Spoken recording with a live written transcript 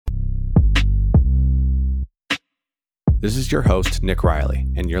This is your host, Nick Riley,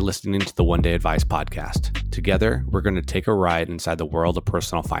 and you're listening to the One Day Advice podcast. Together, we're going to take a ride inside the world of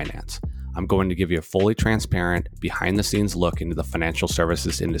personal finance. I'm going to give you a fully transparent, behind-the-scenes look into the financial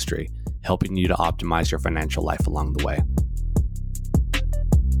services industry, helping you to optimize your financial life along the way.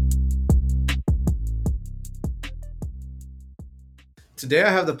 Today,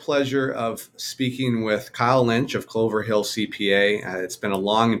 I have the pleasure of speaking with Kyle Lynch of Clover Hill CPA. It's been a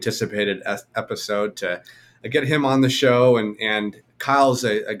long-anticipated episode to get him on the show, and Kyle's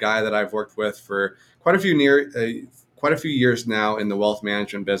a guy that I've worked with for quite a few years now in the wealth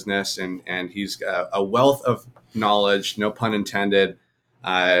management business, and he's a wealth of knowledge, no pun intended,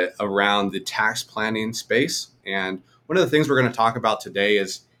 around the tax planning space. And one of the things we're going to talk about today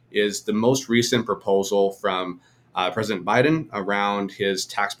is the most recent proposal from President Biden around his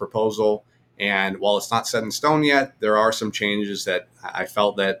tax proposal. And while it's not set in stone yet, there are some changes that I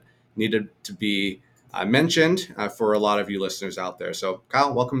felt that needed to be mentioned for a lot of you listeners out there. So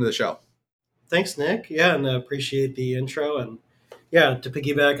Kyle, welcome to the show. Thanks, Nick. Yeah, and I appreciate the intro. And yeah, to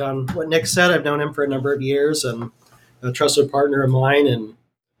piggyback on what Nick said, I've known him for a number of years and a trusted partner of mine. And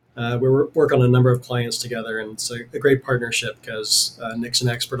we work on a number of clients together. And it's a great partnership because Nick's an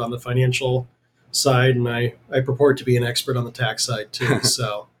expert on the financial side, and I purport to be an expert on the tax side too.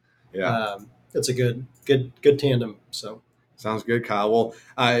 So yeah, it's a good tandem. So. Sounds good, Kyle. Well,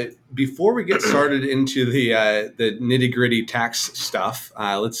 before we get started into the nitty gritty tax stuff,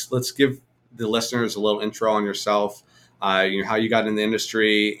 let's give the listeners a little intro on yourself, how you got in the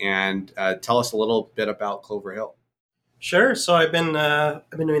industry, and tell us a little bit about Clover Hill. Sure. So I've been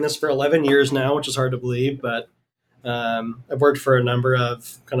doing this for 11 years now, which is hard to believe, but I've worked for a number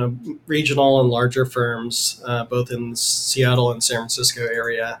of kind of regional and larger firms, both in Seattle and San Francisco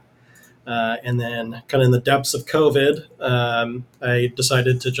area. And then kind of in the depths of COVID, I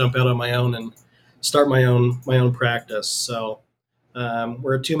decided to jump out on my own and start my own practice. So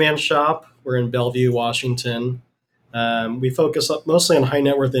we're a two-man shop. We're in Bellevue, Washington. We focus mostly on high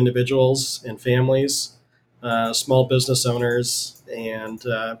net worth individuals and families, small business owners, and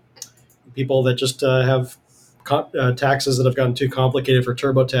people that just have taxes that have gotten too complicated for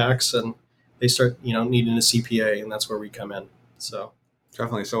TurboTax, and they start needing a CPA, and that's where we come in. So.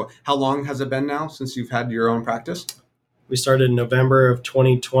 Definitely. So how long has it been now since you've had your own practice? We started in November of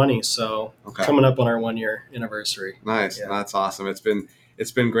 2020. So Coming up on our 1-year anniversary. Nice. Yeah. That's awesome. It's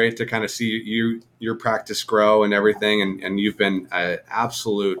been great to kind of see your practice grow and everything. And you've been an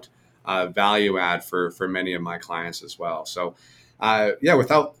absolute value add for many of my clients as well. So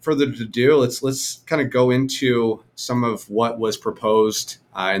without further ado, let's kind of go into some of what was proposed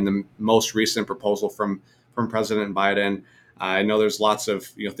in the most recent proposal from President Biden. I know there's lots of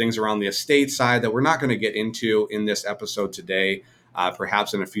things around the estate side that we're not going to get into in this episode today,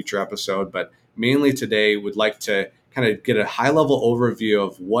 perhaps in a future episode, but mainly today would like to kind of get a high-level overview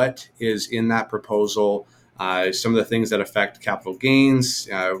of what is in that proposal, some of the things that affect capital gains.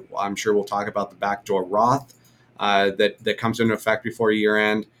 I'm sure we'll talk about the Backdoor Roth that comes into effect before year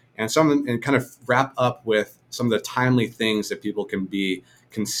end, and kind of wrap up with some of the timely things that people can be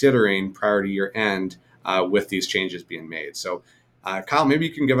considering prior to year end. With these changes being made. So, Kyle, maybe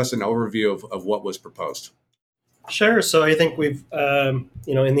you can give us an overview of what was proposed. Sure. So I think we've, in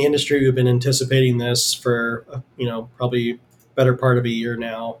the industry, we've been anticipating this for, probably better part of a year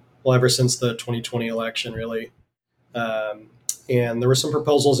now. Well, ever since the 2020 election, really. And there were some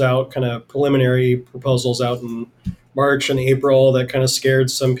proposals out, kind of preliminary proposals out in March and April that kind of scared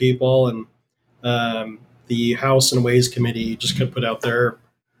some people. And the House and Ways Committee just kind of put out their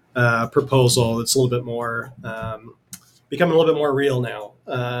proposal. It's a little bit more becoming a little bit more real now.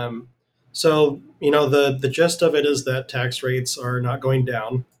 So the gist of it is that tax rates are not going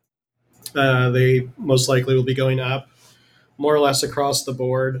down. They most likely will be going up more or less across the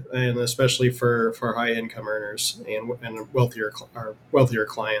board, and especially for high income earners and wealthier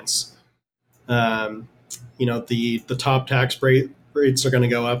clients. The top tax rates are going to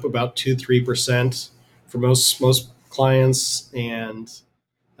go up about 2-3% for most clients, and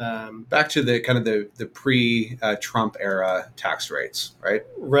back to the kind of the pre-Trump era tax rates, right?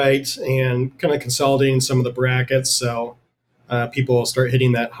 Right, and kind of consolidating some of the brackets, so people will start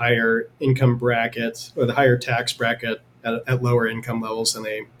hitting that higher income bracket or the higher tax bracket at lower income levels than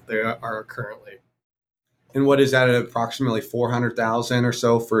they are currently. And what is that at approximately $400,000 or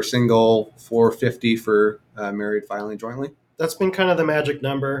so for single, $450 for married filing jointly? That's been kind of the magic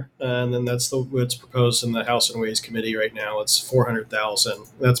number, and then that's what's proposed in the House and Ways Committee right now. It's $400,000.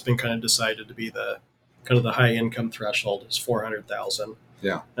 That's been kind of decided to be the kind of the high income threshold is $400,000.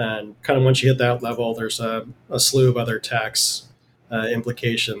 Yeah, and kind of once you hit that level, there's a slew of other tax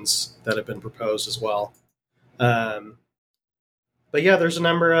implications that have been proposed as well. But yeah, there's a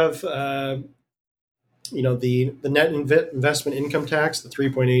number of the net investment income tax, the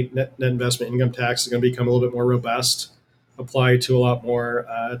 3.8 net investment income tax is going to become a little bit more robust, apply to a lot more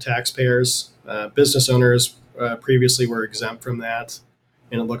taxpayers. Business owners previously were exempt from that,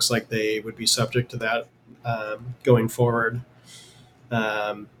 and it looks like they would be subject to that going forward.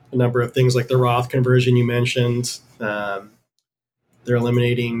 A number of things like the Roth conversion you mentioned. They're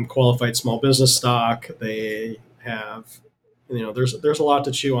eliminating qualified small business stock. They have, there's a lot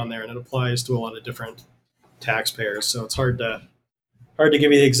to chew on there, and it applies to a lot of different taxpayers. So it's hard to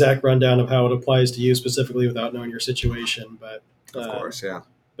give you the exact rundown of how it applies to you specifically without knowing your situation. Of course, yeah.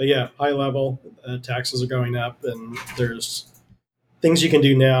 But yeah, high level, taxes are going up, and there's things you can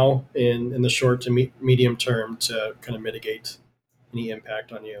do now in the short to medium term to kind of mitigate any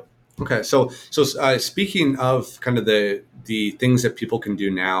impact on you. Okay, so speaking of kind of the things that people can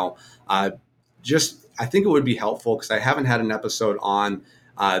do now, just I think it would be helpful because I haven't had an episode on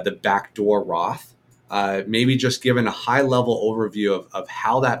the Backdoor Roth. Maybe just given a high level overview of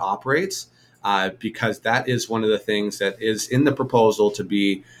how that operates, because that is one of the things that is in the proposal to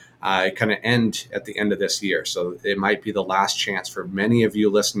be kind of end at the end of this year. So it might be the last chance for many of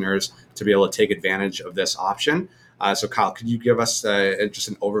you listeners to be able to take advantage of this option. So Kyle, could you give us just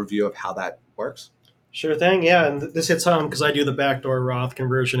an overview of how that works? Sure thing. Yeah, and this hits home because I do the backdoor Roth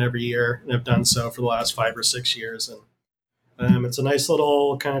conversion every year, and I've done so for the last 5 or 6 years. And it's a nice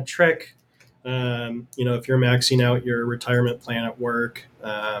little kind of trick. If you're maxing out your retirement plan at work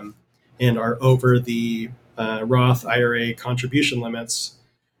and are over the Roth IRA contribution limits,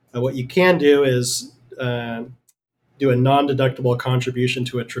 what you can do is do a non-deductible contribution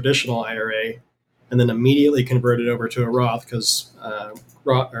to a traditional IRA, and then immediately convert it over to a Roth because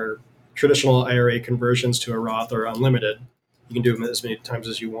Roth or traditional IRA conversions to a Roth are unlimited. You can do them as many times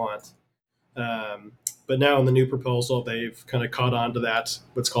as you want. But now in the new proposal, they've kind of caught on to that,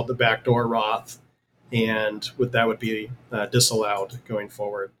 what's called the backdoor Roth, and that would be disallowed going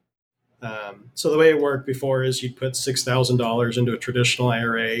forward. So the way it worked before is you'd put $6,000 into a traditional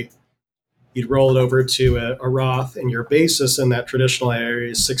IRA, you'd roll it over to a Roth, and your basis in that traditional IRA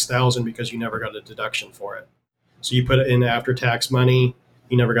is 6,000 because you never got a deduction for it. So you put it in after tax money,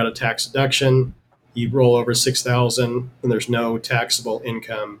 you never got a tax deduction. You roll over 6,000, and there's no taxable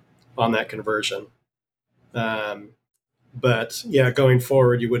income on that conversion. But yeah, going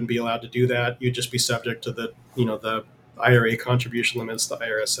forward, you wouldn't be allowed to do that. You'd just be subject to the IRA contribution limits the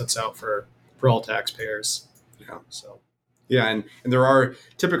IRS sets out for all taxpayers. Yeah. So. Yeah, and there are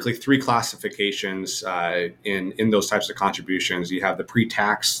typically three classifications in those types of contributions. You have the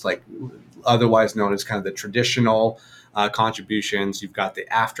pre-tax, like otherwise known as kind of the traditional contributions. You've got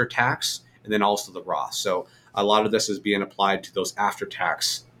the after-tax, and then also the Roth. So a lot of this is being applied to those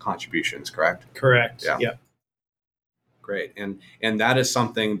after-tax contributions, correct? Correct. Yeah. Great, and that is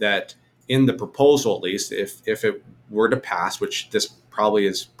something that in the proposal, at least, if it were to pass, which this probably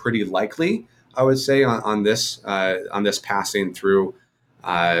is pretty likely, I would say on this passing through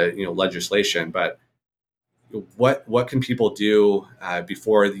legislation. But what can people do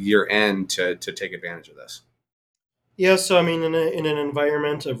before the year end to take advantage of this? Yeah, so I mean, in an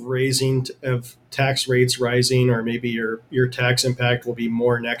environment of tax rates rising, or maybe your tax impact will be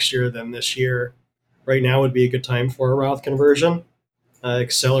more next year than this year. Right now would be a good time for a Roth conversion,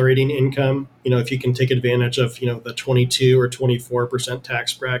 accelerating income. If you can take advantage of the 22 or 24%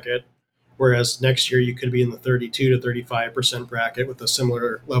 tax bracket, whereas next year you could be in the 32 to 35% bracket with a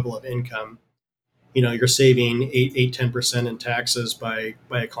similar level of income. You're saving 10% in taxes by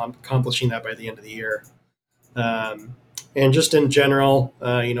accomplishing that by the end of the year. And just in general,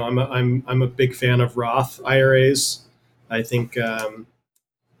 I'm a big fan of Roth IRAs. I think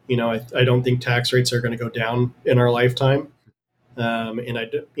I don't think tax rates are going to go down in our lifetime. And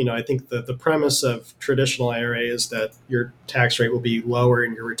I think the premise of traditional IRA is that your tax rate will be lower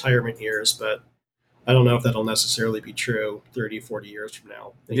in your retirement years, but I don't know if that'll necessarily be true 30, 40 years from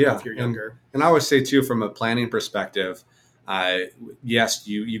now. If you're younger. And I would say too, from a planning perspective, yes,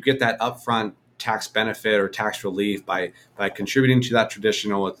 you get that upfront tax benefit or tax relief by contributing to that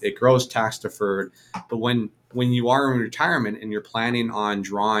traditional. It grows tax deferred. But when you are in retirement and you're planning on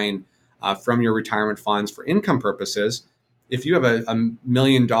drawing from your retirement funds for income purposes, if you have a $1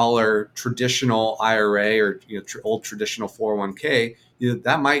 million traditional IRA or old traditional 401k,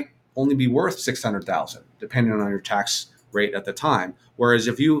 that might only be worth $600,000, depending on your tax rate at the time. Whereas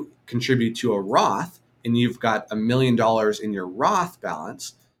if you contribute to a Roth and you've got $1 million in your Roth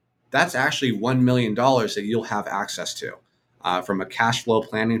balance, that's actually $1 million that you'll have access to from a cash flow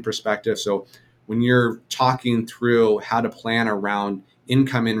planning perspective. So when you're talking through how to plan around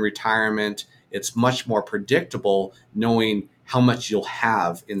income in retirement, it's much more predictable knowing how much you'll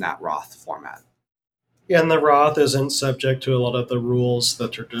have in that Roth format. Yeah, and the Roth isn't subject to a lot of the rules the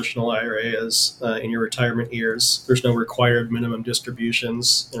traditional IRA is in your retirement years. There's no required minimum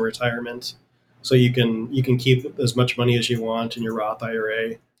distributions in retirement, so you can keep as much money as you want in your Roth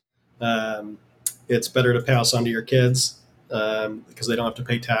IRA. Um, it's better to pass on to your kids because they don't have to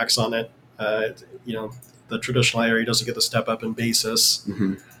pay tax on it. You know, the traditional IRA doesn't get the step up in basis,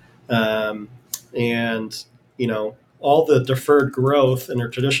 Mm-hmm. um, and all the deferred growth in a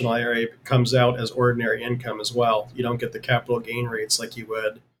traditional IRA comes out as ordinary income as well. You don't get the capital gain rates like you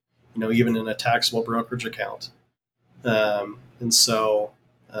would, even in a taxable brokerage account. And so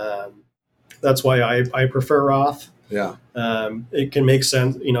that's why I prefer Roth. Yeah. It can make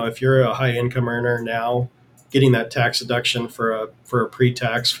sense, if you're a high income earner now, getting that tax deduction for a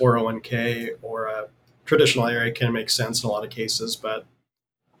pre-tax 401k or a traditional IRA can make sense in a lot of cases. But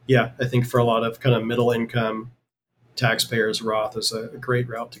yeah, I think for a lot of kind of middle income taxpayers, Roth is a great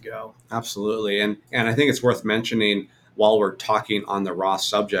route to go. Absolutely. And I think it's worth mentioning while we're talking on the Roth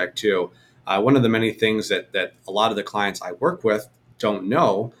subject too. One of the many things that a lot of the clients I work with don't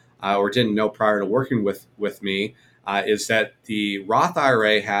know or didn't know prior to working with me is that the Roth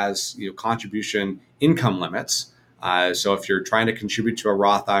IRA has contribution income limits. So if you're trying to contribute to a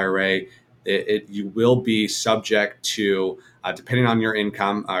Roth IRA, you will be subject to, depending on your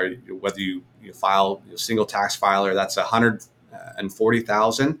income, whether you file single tax filer, that's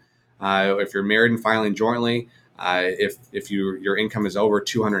 $140,000. If you're married and filing jointly, if your income is over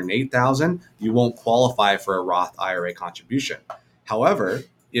 $208,000, you won't qualify for a Roth IRA contribution. However,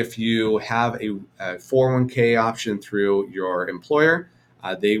 if you have a 401k option through your employer,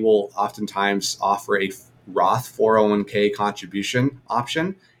 they will oftentimes offer a Roth 401k contribution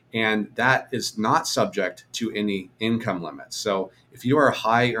option, and that is not subject to any income limits. So if you are a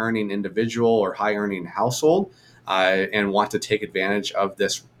high earning individual or high earning household and want to take advantage of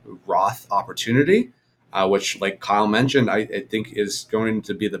this Roth opportunity, which, like Kyle mentioned, I think is going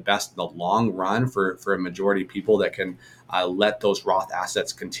to be the best in the long run for a majority of people that can let those Roth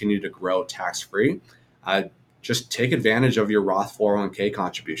assets continue to grow tax-free. Just take advantage of your Roth 401k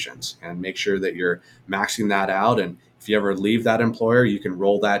contributions and make sure that you're maxing that out. And if you ever leave that employer, you can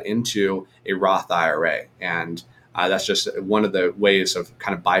roll that into a Roth IRA. And that's just one of the ways of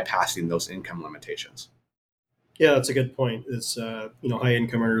kind of bypassing those income limitations. Yeah, that's a good point. It's high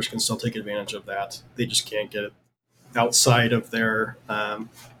income earners can still take advantage of that. They just can't get it outside of their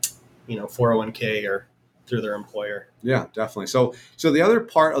 401k or through their employer. Yeah, definitely. So the other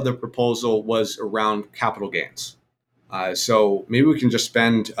part of the proposal was around capital gains. So maybe we can just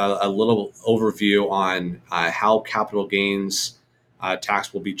spend a little overview on how capital gains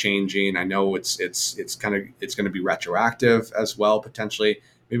tax will be changing. I know it's going to be retroactive as well potentially.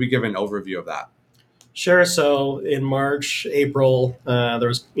 Maybe give an overview of that. Sure. So in March, April, there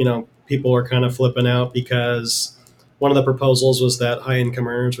was people were kind of flipping out because one of the proposals was that high income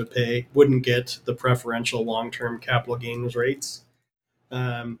earners wouldn't get the preferential long term capital gains rates.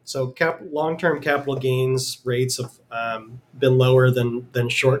 So long-term capital gains rates have been lower than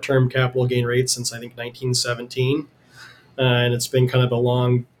short-term capital gain rates since I think 1917, and it's been kind of a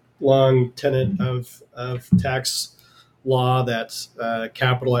long tenet of tax law that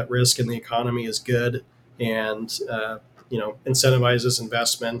capital at risk in the economy is good and incentivizes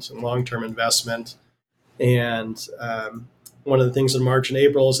investment and long-term investment. And one of the things in March and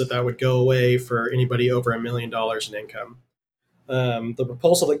April is that would go away for anybody over $1 million in income. The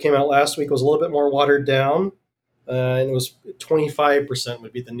proposal that came out last week was a little bit more watered down, and it was 25%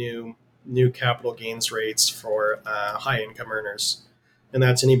 would be the new capital gains rates for high income earners, and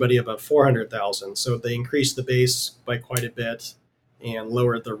that's anybody above 400,000. So they increased the base by quite a bit and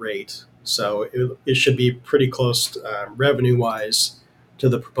lowered the rate. So it should be pretty close revenue wise to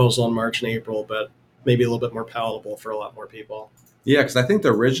the proposal in March and April, but maybe a little bit more palatable for a lot more people. Yeah, because I think the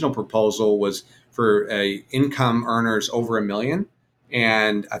original proposal was for income earners over $1 million,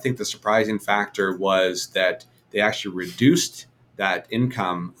 and I think the surprising factor was that they actually reduced that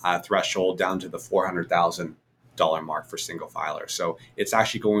income threshold down to the $400,000 mark for single filers. So it's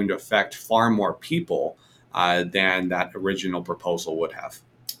actually going to affect far more people than that original proposal would have.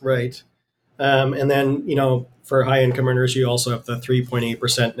 Right. And then, for high income earners, you also have the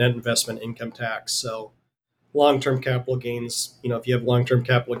 3.8% net investment income tax. So long-term capital gains, if you have long-term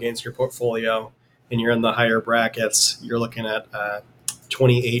capital gains in your portfolio and you're in the higher brackets, you're looking at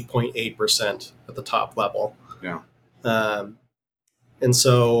 28.8% at the top level. Yeah. And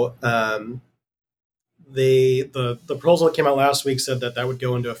so the proposal that came out last week said that would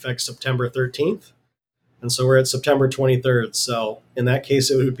go into effect September 13th. And so we're at September 23rd. So in that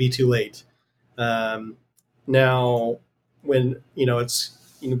case, it would be too late. Now, when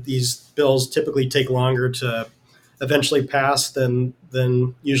these bills typically take longer to eventually pass than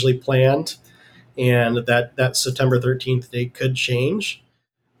usually planned, and that September 13th date could change.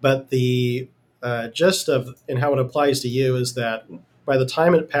 But the gist of and how it applies to you is that by the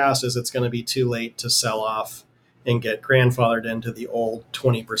time it passes, it's going to be too late to sell off and get grandfathered into the old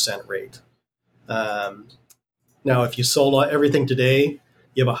 20% rate. Um, Now, if you sold everything today,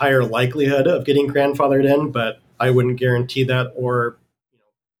 you have a higher likelihood of getting grandfathered in, but I wouldn't guarantee that or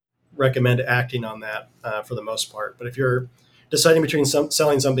recommend acting on that for the most part. But if you're deciding between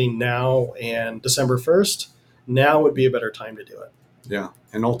selling something now and December 1st, now would be a better time to do it. Yeah.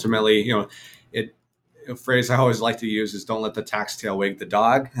 And ultimately, a phrase I always like to use is don't let the tax tail wag the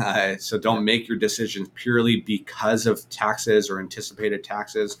dog. So don't make your decisions purely because of taxes or anticipated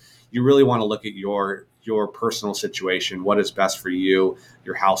taxes. You really want to look at your personal situation, what is best for you,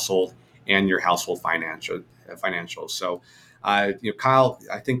 your household, and your household financials. So, Kyle,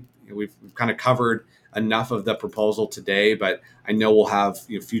 I think we've kind of covered enough of the proposal today, but I know we'll have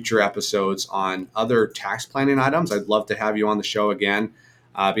future episodes on other tax planning items. I'd love to have you on the show again.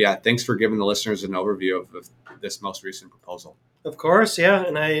 But yeah, thanks for giving the listeners an overview of this most recent proposal. Of course, yeah.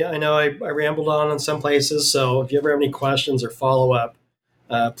 And I know I rambled on in some places. So if you ever have any questions or follow up,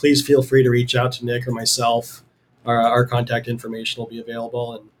 please feel free to reach out to Nick or myself. Our contact information will be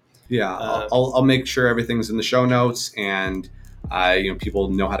available. And yeah, I'll make sure everything's in the show notes, and people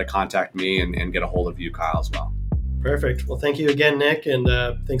know how to contact me and get a hold of you, Kyle, as well. Perfect. Well, thank you again, Nick, and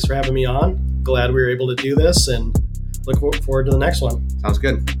thanks for having me on. Glad we were able to do this, and look forward to the next one. Sounds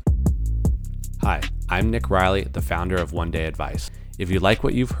good. Hi, I'm Nick Riley, the founder of One Day Advice. If you like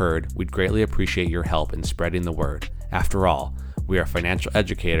what you've heard, we'd greatly appreciate your help in spreading the word. After all, we are financial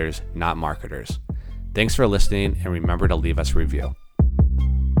educators, not marketers. Thanks for listening, and remember to leave us a review.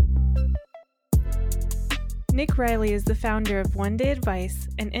 Nick Riley is the founder of One Day Advice,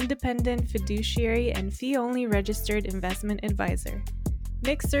 an independent fiduciary and fee-only registered investment advisor.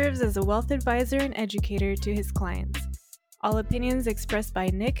 Nick serves as a wealth advisor and educator to his clients. All opinions expressed by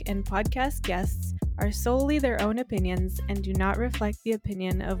Nick and podcast guests are solely their own opinions and do not reflect the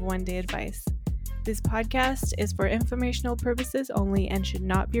opinion of One Day Advice. This podcast is for informational purposes only and should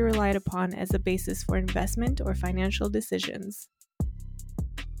not be relied upon as a basis for investment or financial decisions.